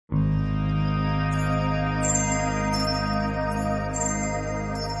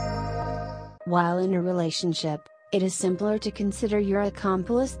While in a relationship, it is simpler to consider your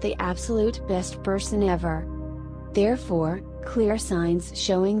accomplice the absolute best person ever. Therefore, clear signs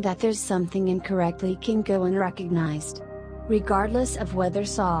showing that there's something incorrectly can go unrecognized. Regardless of whether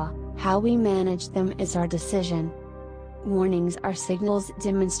saw, how we manage them is our decision. Warnings are signals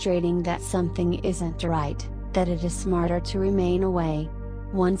demonstrating that something isn't right, that it is smarter to remain away.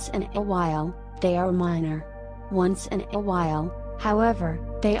 Once in a while, they are minor. Once in a while, however,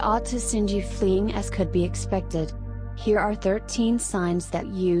 they ought to send you fleeing as could be expected. Here are 13 signs that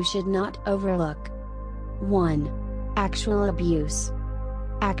you should not overlook. 1. Actual abuse.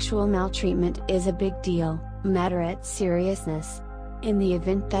 Actual maltreatment is a big deal, matter at seriousness. In the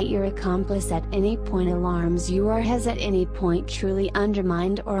event that your accomplice at any point alarms you or has at any point truly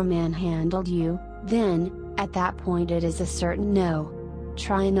undermined or manhandled you, then, at that point it is a certain no.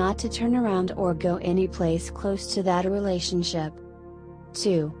 Try not to turn around or go any place close to that relationship.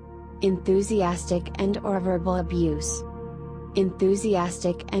 2. Enthusiastic and/or verbal abuse.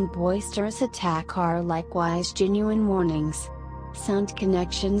 Enthusiastic and boisterous attack are likewise genuine warnings. Sound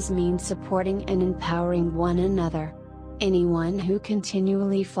connections mean supporting and empowering one another. Anyone who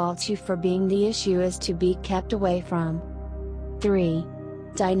continually faults you for being the issue is to be kept away from. 3.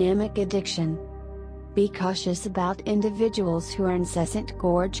 Dynamic addiction. Be cautious about individuals who are incessant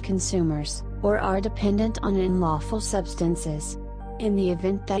gorge consumers, or are dependent on unlawful substances. In the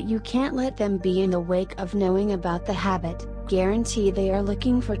event that you can't let them be in the wake of knowing about the habit, guarantee they are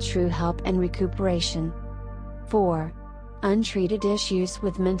looking for true help and recuperation. 4. Untreated issues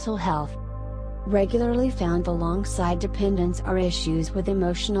with mental health. Regularly found alongside dependence are issues with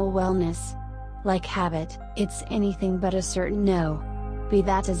emotional wellness. Like habit, it's anything but a certain no. Be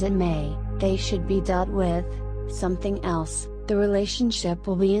that as it may, they should be dealt with. Something else, the relationship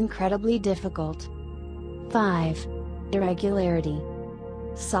will be incredibly difficult. 5. Irregularity.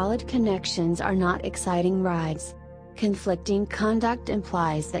 Solid connections are not exciting rides. Conflicting conduct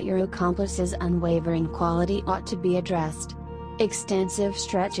implies that your accomplice's unwavering quality ought to be addressed. Extensive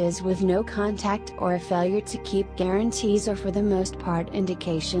stretches with no contact or a failure to keep guarantees are for the most part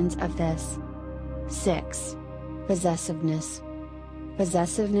indications of this. 6. Possessiveness.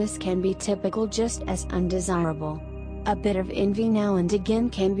 Possessiveness can be typical just as undesirable. A bit of envy now and again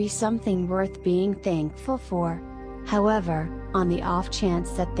can be something worth being thankful for. However, on the off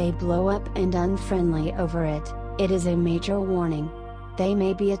chance that they blow up and unfriendly over it, it is a major warning. They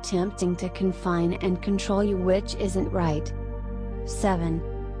may be attempting to confine and control you, which isn't right. 7.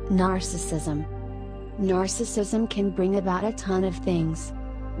 Narcissism. Narcissism can bring about a ton of things.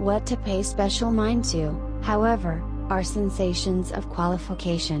 What to pay special mind to, however, are sensations of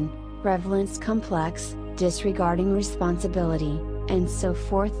qualification, prevalence complex, disregarding responsibility, and so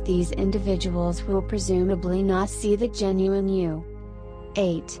forth. These individuals will presumably not see the genuine you.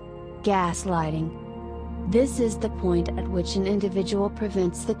 8. Gaslighting. This is the point at which an individual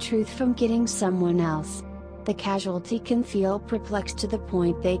prevents the truth from getting someone else. The casualty can feel perplexed to the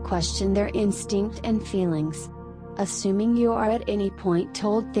point they question their instinct and feelings. Assuming you are at any point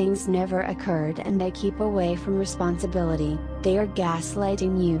told things never occurred and they keep away from responsibility, they are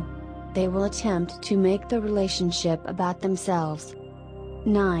gaslighting you. They will attempt to make the relationship about themselves.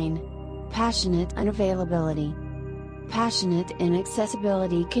 9. Passionate unavailability. Passionate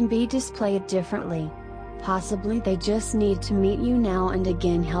inaccessibility can be displayed differently. Possibly they just need to meet you now and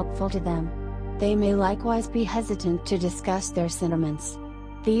again, helpful to them. They may likewise be hesitant to discuss their sentiments.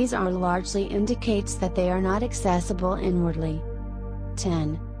 These are largely indicates that they are not accessible inwardly.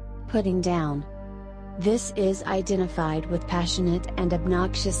 10. Putting down. This is identified with passionate and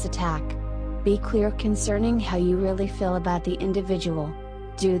obnoxious attack. Be clear concerning how you really feel about the individual.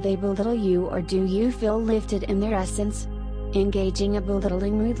 Do they belittle you or do you feel lifted in their essence? Engaging a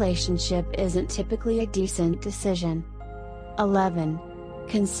belittling relationship isn't typically a decent decision. 11.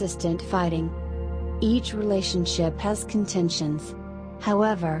 Consistent fighting. Each relationship has contentions.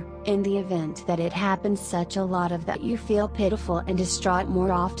 However, in the event that it happens such a lot of that you feel pitiful and distraught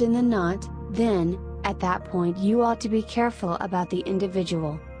more often than not, then, at that point you ought to be careful about the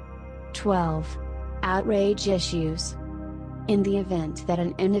individual. 12. Outrage issues. In the event that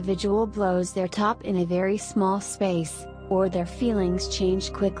an individual blows their top in a very small space, or their feelings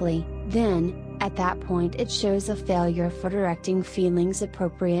change quickly, then, at that point it shows a failure for directing feelings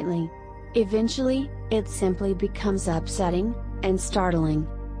appropriately. Eventually, it simply becomes upsetting and startling.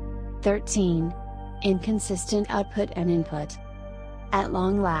 13. Inconsistent output and input. At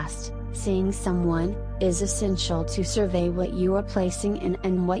long last, seeing someone is essential to survey what you are placing in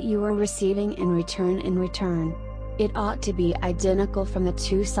and what you are receiving in return. It ought to be identical from the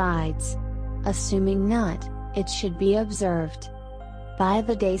two sides. Assuming not, it should be observed. By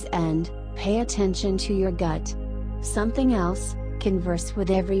the day's end, Pay attention to your gut. Something else, converse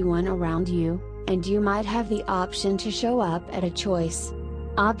with everyone around you, and you might have the option to show up at a choice.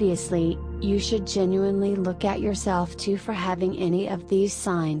 Obviously, you should genuinely look at yourself too for having any of these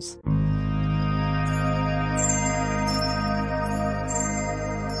signs.